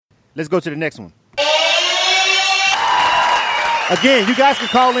Let's go to the next one. Again, you guys can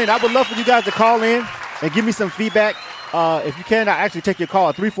call in. I would love for you guys to call in and give me some feedback. If you can, I'll actually take your call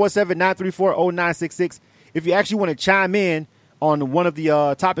at 347-934-0966. If you actually want to chime in on one of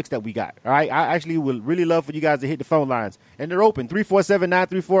the topics that we got. All right. I actually would really love for you guys to hit the phone lines. And they're open.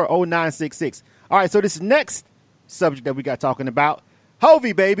 347-934-0966. All right. So this next subject that we got talking about,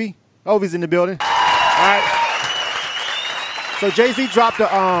 Hovey, baby. Hovey's in the building. All right. So Jay-Z dropped the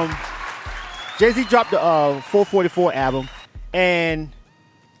 444 album. And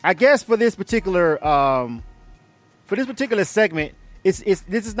I guess for this particular segment, this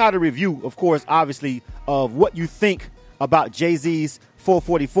is not a review, of course, obviously, of what you think about Jay-Z's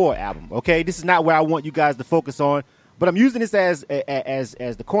 444 album. Okay, this is not where I want you guys to focus on, but I'm using this as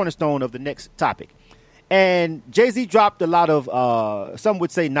the cornerstone of the next topic. And Jay-Z dropped a lot of some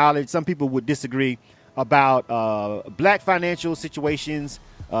would say knowledge, some people would disagree about black financial situations,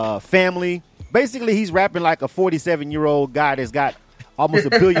 family. Basically, he's rapping like a 47-year-old guy that's got almost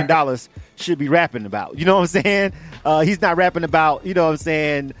 $1 billion should be rapping about. You know what I'm saying? He's not rapping about, you know what I'm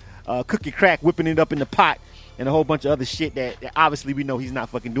saying, cookie crack, whipping it up in the pot, and a whole bunch of other shit that obviously we know he's not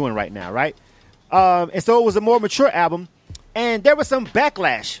fucking doing right now, right? And so it was a more mature album, and there was some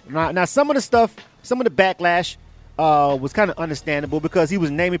backlash. Now some of the backlash was kind of understandable because he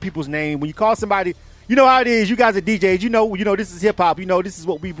was naming people's name. When you call somebody, you know how it is. You guys are DJs. You know this is hip hop. You know this is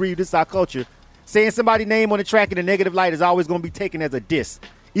what we breathe. This is our culture. Saying somebody's name on the track in a negative light is always going to be taken as a diss.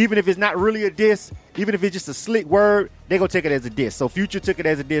 Even if it's not really a diss, even if it's just a slick word, they're going to take it as a diss. So Future took it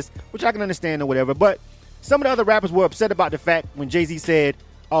as a diss, which I can understand or whatever. But some of the other rappers were upset about the fact when Jay-Z said,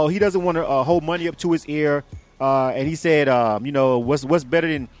 oh, he doesn't want to hold money up to his ear. And he said, what's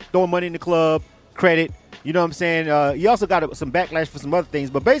better than throwing money in the club, credit. You know what I'm saying? He also got some backlash for some other things.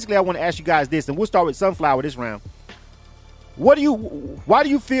 But basically, I want to ask you guys this, and we'll start with Sunflower this round. Why do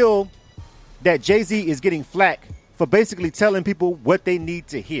you feel that Jay-Z is getting flack for basically telling people what they need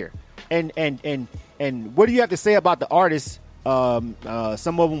to hear? And what do you have to say about the artists? Some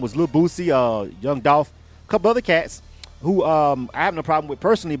of them was Lil Boosie, Young Dolph, a couple other cats who I have no problem with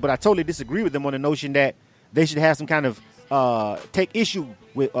personally, but I totally disagree with them on the notion that they should have some kind of take issue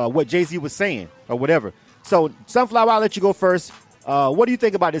with what Jay-Z was saying or whatever. So, Sunflower, I'll let you go first. What do you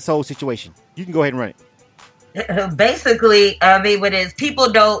think about this whole situation? You can go ahead and run it. Basically, I mean, what it is,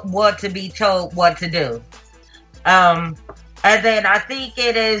 people don't want to be told what to do. And then I think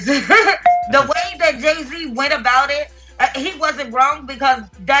it is the way that Jay-Z went about it, he wasn't wrong because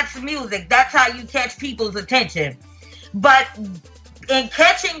that's music. That's how you catch people's attention. But in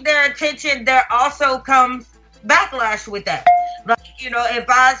catching their attention, there also comes backlash with that. Like, if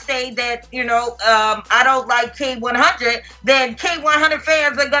I say that, I don't like K100, then K100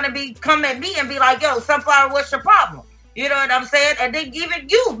 fans are going to come at me and be like, yo, Sunflower, what's your problem? You know what I'm saying? And then even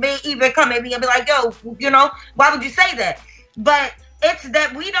you may even come at me and be like, yo, why would you say that? But it's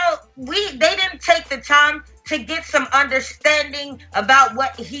that they didn't take the time to get some understanding about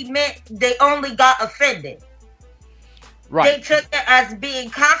what he meant. They only got offended. Right. They took it as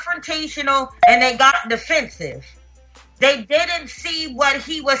being confrontational and they got defensive. They didn't see what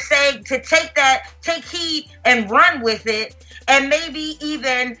he was saying to take heed and run with it and maybe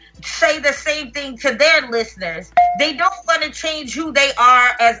even say the same thing to their listeners. They don't want to change who they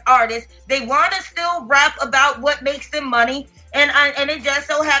are as artists. They want to still rap about what makes them money. And it just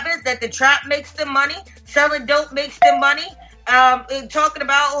so happens that the trap makes them money, selling dope makes them money, and talking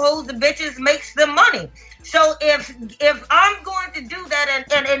about hoes and bitches makes them money. So if I'm going to do that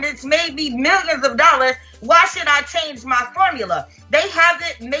and it's made me millions of dollars, why should I change my formula? They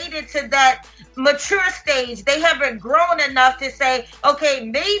haven't made it to that mature stage. They haven't grown enough to say, okay,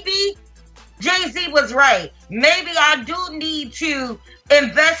 maybe Jay-Z was right. Maybe I do need to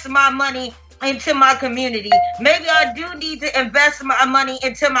invest my money into my community. Maybe I do need to invest my money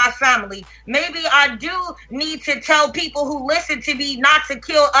into my family. Maybe I do need to tell people who listen to me not to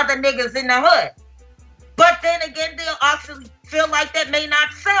kill other niggas in the hood. But then again, they'll actually feel like that may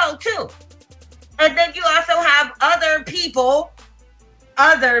not sell too. And then you also have other people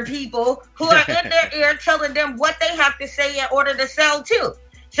who are in their ear telling them what they have to say in order to sell too.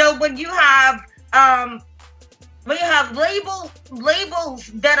 So when you have labels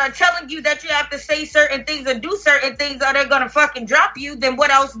that are telling you that you have to say certain things and do certain things or they're going to fucking drop you, then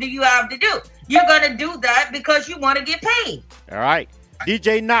what else do you have to do? You're going to do that because you want to get paid. All right.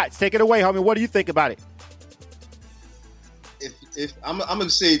 DJ Knots, take it away, homie. What do you think about it? If I'm going to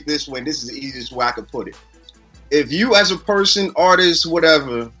say it this way, this is the easiest way I could put it. If you as a person, artist,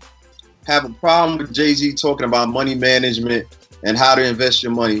 whatever, have a problem with Jay-Z talking about money management and how to invest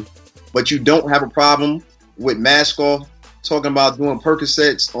your money, but you don't have a problem with Mask Off talking about doing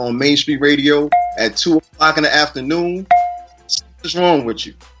Percocets on Main Street Radio at 2 o'clock in the afternoon, what's wrong with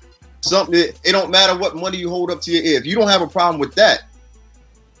you? Something. It don't matter what money you hold up to your ear. If you don't have a problem with that,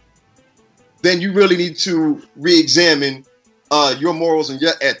 then you really need to re-examine your morals and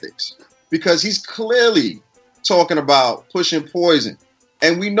your ethics, because he's clearly talking about pushing poison.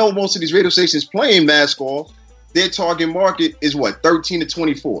 And we know most of these radio stations playing Mask Off, their target market is what, 13 to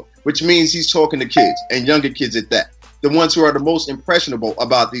 24, which means he's talking to kids and younger kids at that, the ones who are the most impressionable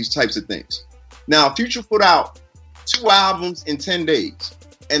about these types of things. Now, Future put out 2 albums in 10 days,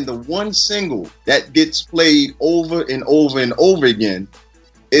 and the one single that gets played over and over and over again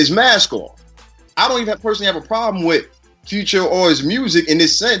is Mask Off. I don't even personally have a problem with Future or his music in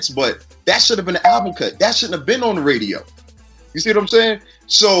this sense, but that should have been an album cut. That shouldn't have been on the radio. You see what I'm saying?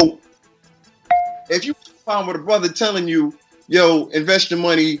 So if you find with a brother telling you, yo, invest your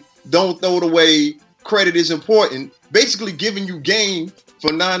money, don't throw it away, credit is important, basically giving you game for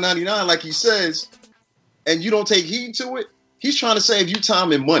 $9.99 like he says, and you don't take heed to it, he's trying to save you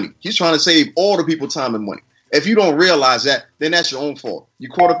time and money. He's trying to save all the people time and money. If you don't realize that, then that's your own fault. You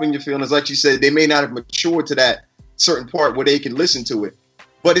caught up in your feelings. Like you said, they may not have matured to that certain part where they can listen to it.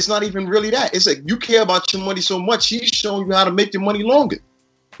 But it's not even really that. It's like you care about your money so much, he's showing you how to make your money longer.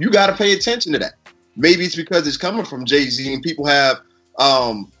 You got to pay attention to that. Maybe it's because it's coming from Jay-Z and people have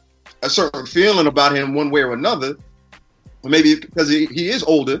a certain feeling about him one way or another. Or maybe because he is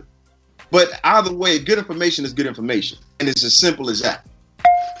older. But either way, good information is good information. And it's as simple as that.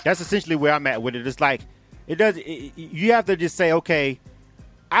 That's essentially where I'm at with it. It's like, you have to just say, okay,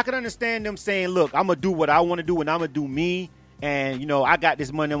 I can understand them saying, look, I'm going to do what I want to do and I'm going to do me. And, you know, I got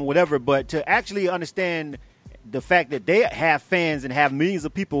this money and whatever. But to actually understand the fact that they have fans and have millions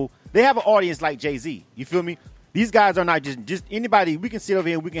of people, they have an audience like Jay-Z. You feel me? These guys are not just anybody. We can sit over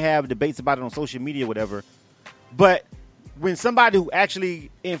here and we can have debates about it on social media or whatever. But when somebody who actually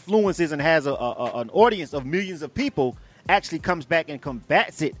influences and has an audience of millions of people actually comes back and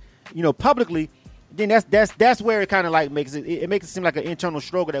combats it, you know, publicly, then that's where it kind of like makes it seem like an internal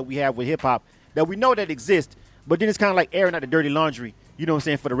struggle that we have with hip hop that we know that exists, but then it's kind of like airing out the dirty laundry, you know what I'm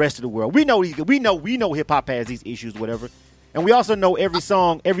saying, for the rest of the world. We know hip hop has these issues, whatever, and we also know every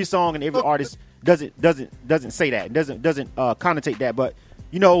song and every artist doesn't say that, doesn't connotate that, but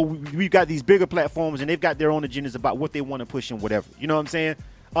you know we've got these bigger platforms and they've got their own agendas about what they want to push and whatever. You know what I'm saying?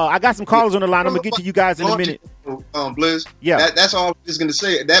 I got some callers on the line. I'm gonna get to you guys in a minute. Blizz. Yeah, that's all I was just gonna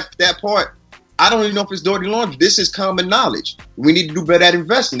say. That part. I don't even know if it's dirty laundry. This is common knowledge. We need to do better at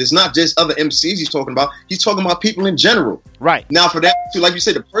investing. It's not just other MCs he's talking about. He's talking about people in general. Right. Now, for that, to, like you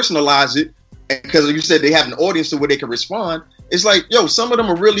said, to personalize it, because you said they have an audience to where they can respond, it's like, yo, some of them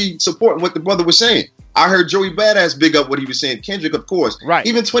are really supporting what the brother was saying. I heard Joey Badass big up what he was saying. Kendrick, of course. Right.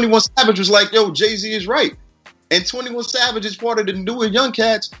 Even 21 Savage was like, yo, Jay-Z is right. And 21 Savage is part of the newer young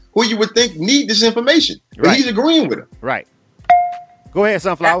cats who you would think need this information. Right. And he's agreeing with him. Right. Go ahead,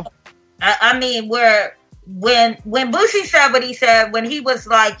 Sunflower. I mean, when Boosie said what he said, when he was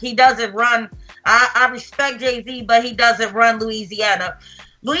like, he doesn't run, I respect Jay-Z, but he doesn't run Louisiana.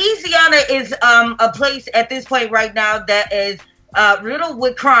 Louisiana is a place at this point right now that is riddled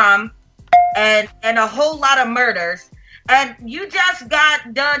with crime and a whole lot of murders. And you just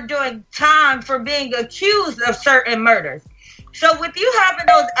got done doing time for being accused of certain murders. So with you having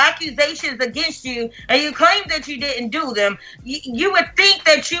those accusations against you and you claim that you didn't do them, you would think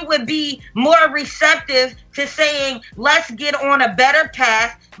that you would be more receptive to saying, let's get on a better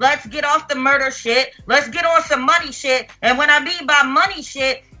path. Let's get off the murder shit. Let's get on some money shit. And when I mean by money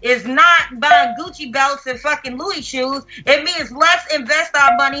shit, is not buying Gucci belts and fucking Louis shoes. It means let's invest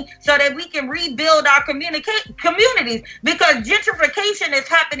our money so that we can rebuild our communities, because gentrification is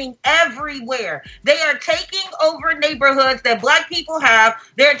happening everywhere. They are taking over neighborhoods that black people have.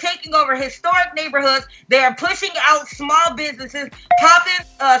 They're taking over historic neighborhoods. They are pushing out small businesses, popping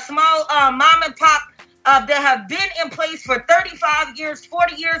small mom and pop that have been in place for 35 years,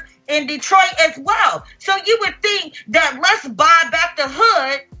 40 years in Detroit as well. So you would think that let's buy back the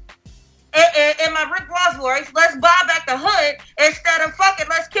hood, in my Rick Ross voice, let's buy back the hood instead of fucking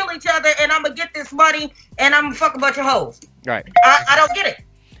let's kill each other and I'm going to get this money and I'm going to fuck a bunch of hoes. Right. I don't get it.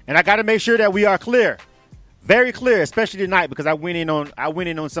 And I got to make sure that we are clear, very clear, especially tonight, because I went in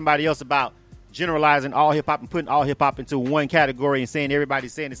on somebody else about generalizing all hip hop and putting all hip hop into one category and saying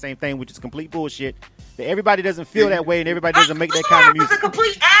everybody's saying the same thing, which is complete bullshit. That everybody doesn't feel that way and everybody doesn't make that kind of music. I was a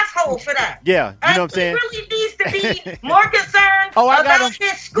complete asshole for that. Yeah, you know what I'm saying? He really needs to be more concerned about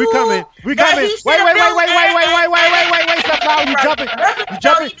his school. We coming. Wait, Sunflower,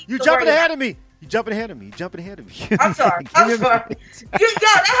 you jumping ahead of me. jumping ahead of me. I'm sorry.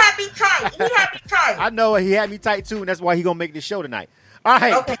 That had me tight. He had me tight. I know he had me tight too, and that's why he gonna make this show tonight. All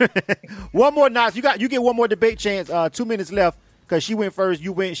right. Okay. One more, Nas. You get one more debate chance. 2 minutes left because she went first.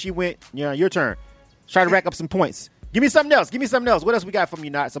 You went. She went. Yeah, your turn. Try to rack up some points. Give me something else. What else we got from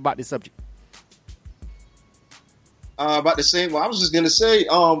you, Nas, about this subject? About the same. Well, I was just gonna say.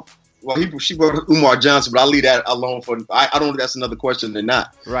 She brought Umar Johnson, but I'll leave that alone for. I don't know if that's another question or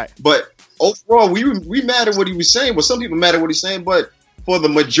not. Right. But overall, we mad at what he was saying. Well, some people mad at what he's saying, but for the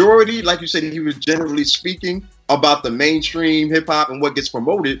majority, like you said, he was generally speaking about the mainstream hip hop and what gets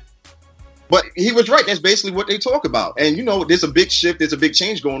promoted. But he was right. That's basically what they talk about. And, there's a big shift. There's a big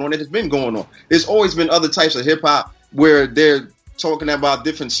change going on. It has been going on. There's always been other types of hip hop where they're talking about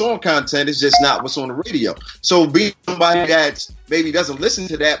different song content. It's just not what's on the radio. So being somebody that maybe doesn't listen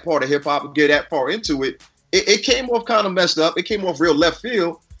to that part of hip hop and get that far into it, it came off kind of messed up. It came off real left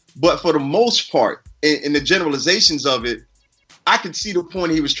field. But for the most part, in the generalizations of it, I could see the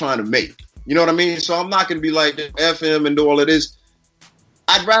point he was trying to make. You know what I mean? So I'm not going to be like FM and do all of this.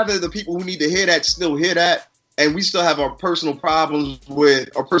 I'd rather the people who need to hear that still hear that, and we still have our personal problems with,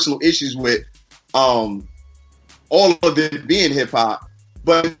 or personal issues with, all of it being hip hop.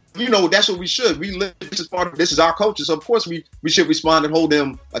 But that's what we should. We live. This is our culture. So of course we should respond and hold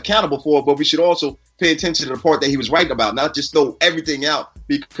them accountable for it. But we should also pay attention to the part that he was right about, not just throw everything out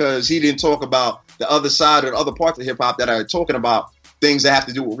because he didn't talk about the other side or the other parts of hip hop that are talking about things that have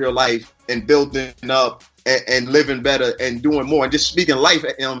to do with real life and building up and living better and doing more and just speaking life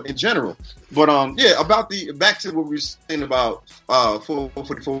in general. But about back to what we were saying about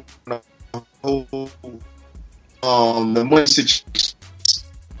 444, the money situation.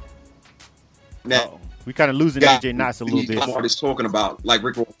 Now we kind of losing AJ Knox a little bit. Artists talking about like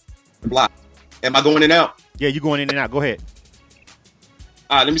Rick Ross and Block. Am I going in and out? Yeah, you're going in and out. Go ahead.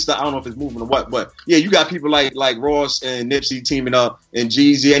 All right, let me start. I don't know if it's moving or what, but yeah, you got people like Ross and Nipsey teaming up and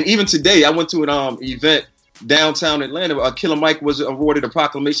Jeezy. And even today, I went to an event downtown Atlanta. Killer Mike was awarded a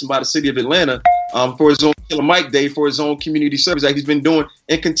proclamation by the city of Atlanta for his own Killer Mike Day, for his own community service that he's been doing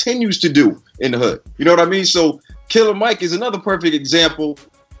and continues to do in the hood. You know what I mean? So Killer Mike is another perfect example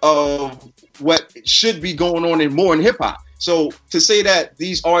of what should be going on more in hip hop. So to say that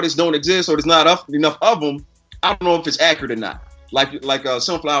these artists don't exist or there's not enough of them, I don't know if it's accurate or not. Like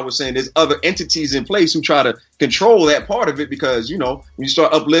Sunflower was saying, there's other entities in place who try to control that part of it because, when you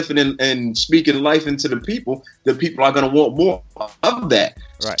start uplifting and speaking life into the people are going to want more of that.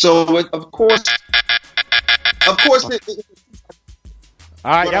 Right. So, of course. All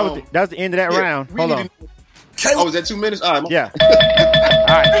right, that was the end of that round. Hold on. Oh, was that 2 minutes? All right. Yeah. All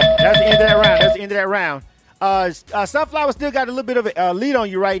right, that's the end of that round. Sunflower still got a little bit of a lead on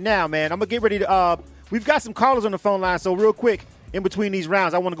you right now, man. I'm going to get ready to we've got some callers on the phone line, so real quick, in between these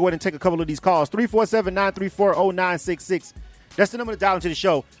rounds, I want to go ahead and take a couple of these calls. 347-934-0966. That's the number to dial into the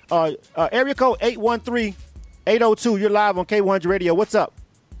show. Area code 813-802. You're live on K100 Radio. What's up?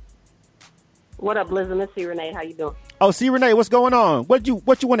 What up, Liz? Miss C. Renee. How you doing? Oh, C. Renee, what's going on? What you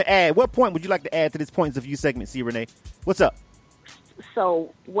want to add? What point would you like to add to this Points of View segment, C. Renee? What's up?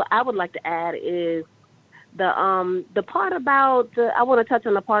 So what I would like to add is the part about I want to touch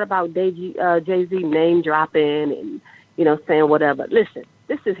on the part about Jay-Z name dropping and saying whatever. Listen,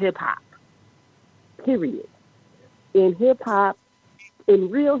 this is hip hop. Period. In hip hop, in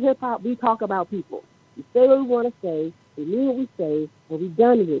real hip hop, we talk about people. We say what we want to say, we mean what we say, and we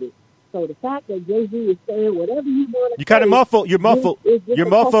done with it. So the fact that Jay-Z is saying whatever you want to say, you kind of muffled. You're muffled. You're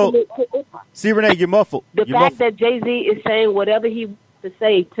muffled. See, Renee, you're muffled. The fact that Jay-Z is saying whatever he wants to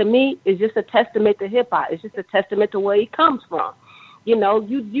say, to me, is just a testament to hip hop. It's just a testament to where he comes from.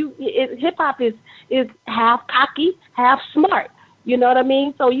 Hip hop is half cocky, half smart. You know what I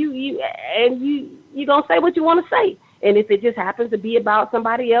mean? So you gonna say what you want to say, and if it just happens to be about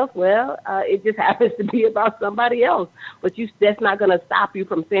somebody else, well, it just happens to be about somebody else. But that's not gonna stop you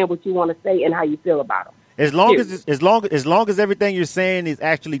from saying what you want to say and how you feel about them. As long as everything you're saying is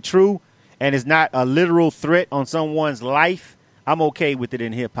actually true and is not a literal threat on someone's life, I'm okay with it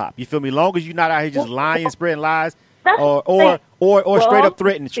in hip hop. You feel me? As long as you're not out here just lying, spreading lies, or straight up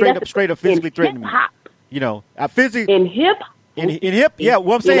threatening, straight up physically threatening me. Physically in hip. In hip, yeah.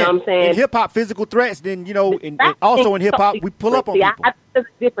 What I'm saying, in hip hop, physical threats. Then and also in hip hop, we pull up on people. I think there's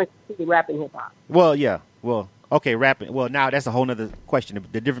a difference between rap and hip hop. Well, yeah. Well, okay, rapping. Well, now that's a whole nother question.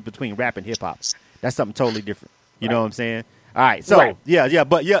 The difference between rap and hip hop. That's something totally different. You know what I'm saying? All right. So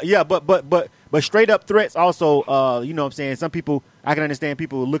but straight up threats also. You know what I'm saying? Some people, I can understand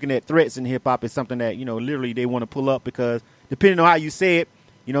people looking at threats in hip hop as something that literally they want to pull up because depending on how you say it,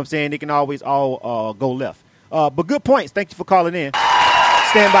 you know what I'm saying, it can always all go left. But good points. Thank you for calling in.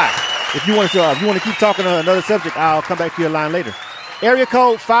 Stand by. If you want to keep talking on another subject, I'll come back to your line later. Area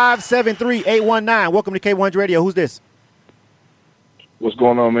code 573-819. Welcome to K100 Radio. Who's this? What's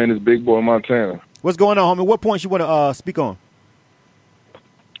going on, man? It's Big Boy Montana. What's going on, homie? What points you want to speak on?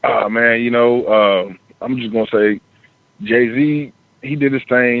 Man, I'm just going to say Jay-Z, he did his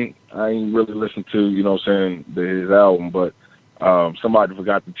thing. I ain't really listened to, his album, but somebody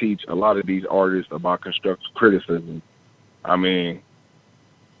forgot to teach a lot of these artists about constructive criticism. I mean,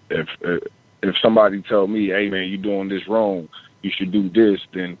 if somebody tell me, hey, man, you're doing this wrong, you should do this,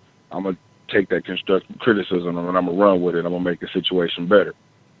 then I'm going to take that constructive criticism and I'm going to run with it. I'm going to make the situation better.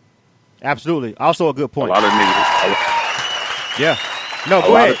 Absolutely. Also a good point. A lot of niggas. Yeah. No, go ahead.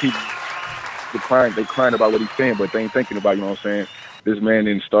 A lot of people, they crying about what he's saying, but they ain't thinking about, this man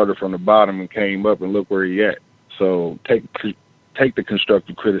didn't start from the bottom and came up and look where he at. So take the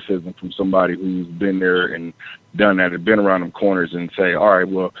constructive criticism from somebody who's been there and done that, and been around them corners, and say, all right,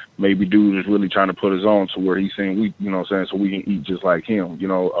 well, maybe dude is really trying to put us on to where he's saying so we can eat just like him.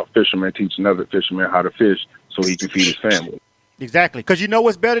 A fisherman teach another fisherman how to fish so he can feed his family. Exactly. Because you know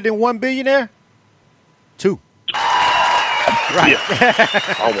what's better than one billionaire? Two. Right.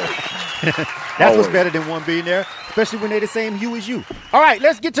 That's what's better than one billionaire, especially when they're the same hue as you. All right,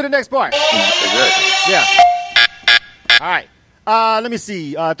 let's get to the next part. Exactly. Yeah. All right. Let me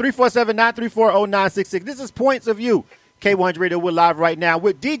see. 347-934-0966. This is Points of View. K100 Radio. We're live right now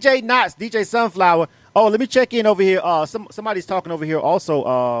with DJ Knots, DJ Sunflower. Oh, let me check in over here. Somebody's talking over here also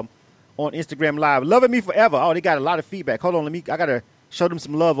on Instagram Live. Loving Me Forever. Oh, they got a lot of feedback. Hold on. I got to show them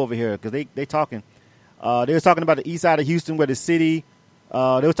some love over here because they talking. They were talking about the east side of Houston where the city. They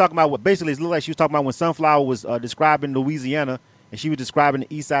were talking about what basically it looked like she was talking about when Sunflower was describing Louisiana, and she was describing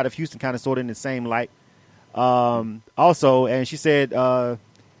the east side of Houston kind of sort of in the same light. Also, and she said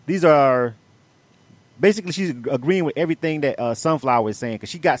these are basically she's agreeing with everything that Sunflower is saying because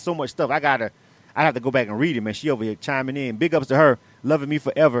she got so much stuff. I have to go back and read it, man. She over here chiming in. Big ups to her. Loving Me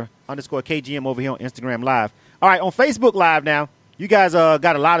Forever _KGM over here on Instagram Live. All right, on Facebook Live now. You guys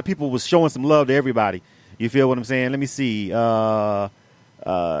got a lot of people was showing some love to everybody. You feel what I'm saying? Let me see.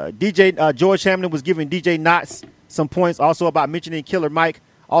 DJ George Hamlin was giving DJ Knots some points also about mentioning Killer Mike.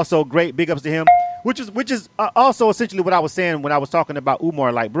 Also great. Big ups to him. Which is also essentially what I was saying when I was talking about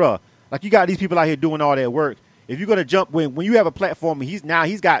Umar. Like, bruh, like you got these people out here doing all that work. If you're gonna jump when you have a platform and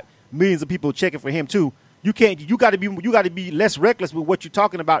he's got millions of people checking for him too. You got to be less reckless with what you're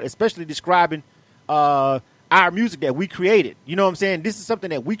talking about, especially describing our music that we created. You know what I'm saying? This is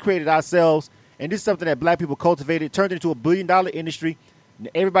something that we created ourselves, and this is something that black people cultivated, turned into $1 billion industry.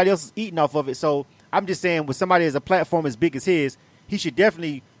 Everybody else is eating off of it. So I'm just saying, with somebody as a platform as big as his, he should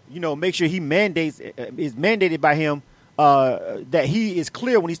definitely, make sure he is mandated by him that he is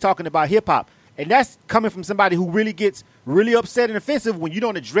clear when he's talking about hip hop. And that's coming from somebody who really gets really upset and offensive when you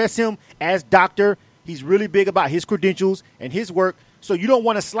don't address him as doctor. He's really big about his credentials and his work. So you don't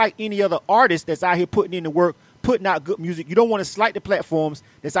want to slight any other artist that's out here putting in the work, putting out good music. You don't want to slight the platforms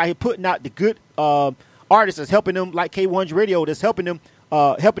that's out here putting out the good artists that's helping them, like K100 Radio, that's helping them,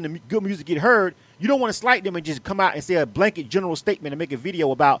 helping the good music get heard. You don't want to slight them and just come out and say a blanket general statement and make a video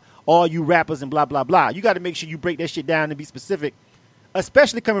about all you rappers and blah, blah, blah. You got to make sure you break that shit down and be specific,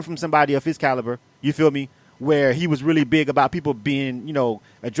 especially coming from somebody of his caliber. You feel me? Where he was really big about people being,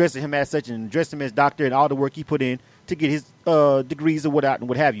 addressing him as such and addressing him as doctor and all the work he put in to get his degrees or what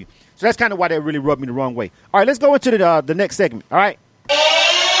have you. So that's kind of why that really rubbed me the wrong way. All right, let's go into the next segment. All right.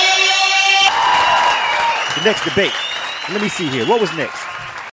 The next debate. Let me see here. What was next?